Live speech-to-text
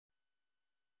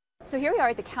So here we are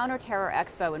at the Counterterror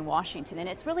Expo in Washington, and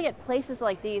it's really at places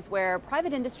like these where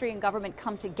private industry and government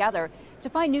come together to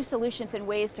find new solutions and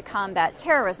ways to combat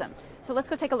terrorism. So let's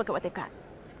go take a look at what they've got.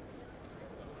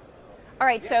 All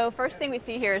right, so first thing we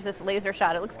see here is this laser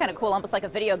shot. It looks kind of cool, almost like a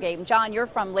video game. John, you're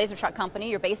from Laser Shot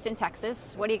Company. You're based in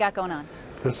Texas. What do you got going on?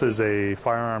 This is a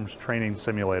firearms training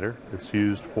simulator. It's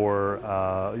used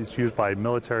by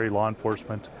military, law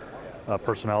enforcement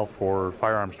personnel for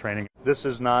firearms training. This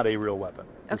is not a real weapon.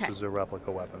 Okay. This is a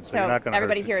replica weapon, So you're not going to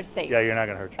everybody hurt here is safe. Yeah, you're not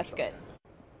going to hurt yourself. That's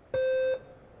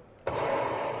good.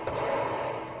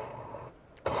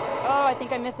 Oh, I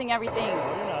think I'm missing everything.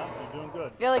 No, you're not. You're doing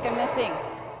good. I feel like I'm missing.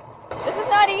 This is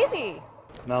not easy.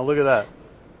 Now look at that.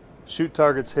 Shoot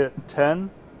targets hit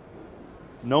 10,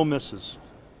 no misses.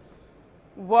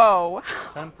 Whoa.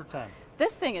 10 for 10.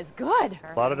 This thing is good.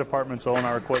 A lot of departments own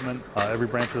our equipment. Every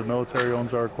branch of the military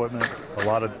owns our equipment. A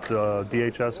lot of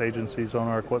DHS agencies own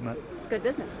our equipment. It's good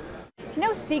business. It's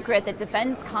no secret that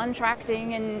defense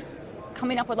contracting and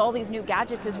coming up with all these new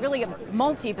gadgets is really a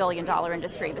multi-billion-dollar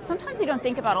industry, but sometimes you don't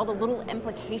think about all the little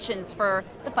implications for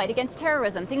the fight against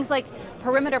terrorism. Things like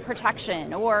perimeter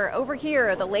protection, or over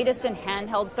here, the latest in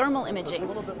handheld thermal imaging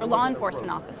for law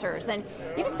enforcement officers, and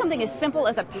even something as simple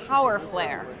as a power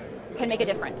flare can make a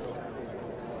difference.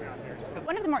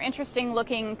 One of the more interesting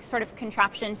looking sort of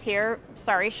contraptions here,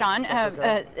 sorry Sean,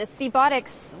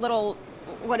 Seabotics little,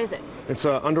 what is it? It's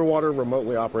an underwater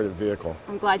remotely operated vehicle.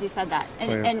 I'm glad you said that.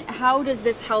 And how does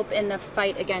this help in the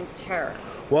fight against terror?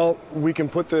 Well, we can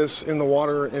put this in the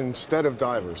water instead of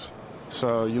divers.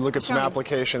 So you look at some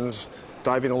applications,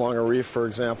 diving along a reef, for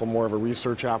example, more of a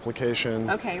research application.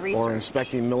 Okay, research. Or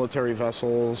inspecting military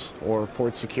vessels or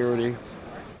port security.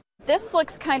 This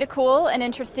looks kind of cool and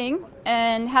interesting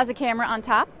and has a camera on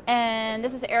top. And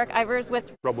this is Eric Ivers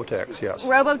with Robotex, yes.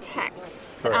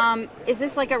 Robotex. Is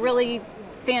this like a really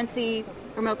fancy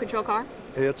remote control car?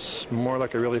 It's more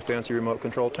like a really fancy remote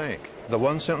control tank. The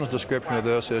one sentence description of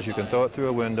this is you can throw it through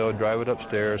a window, drive it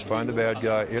upstairs, find the bad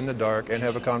guy in the dark, and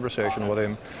have a conversation with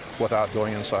him without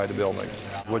going inside the building.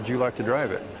 Would you like to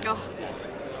drive it? Oh,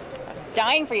 I was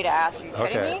dying for you to ask. Are you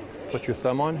kidding me? Put your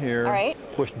thumb on here. All right.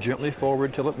 Push gently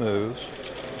forward till it moves.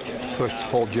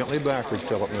 Pull gently backwards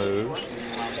till it moves.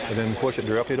 And then push it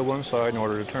directly to one side in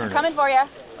order to turn it. Coming for you.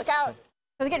 Look out.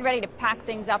 So we're getting ready to pack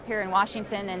things up here in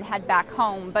Washington and head back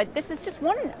home, but this is just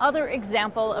one other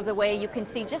example of the way you can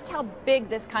see just how big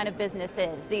this kind of business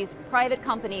is. These private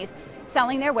companies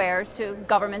selling their wares to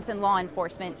governments and law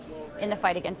enforcement in the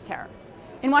fight against terror.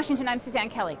 In Washington, I'm Suzanne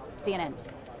Kelly, CNN.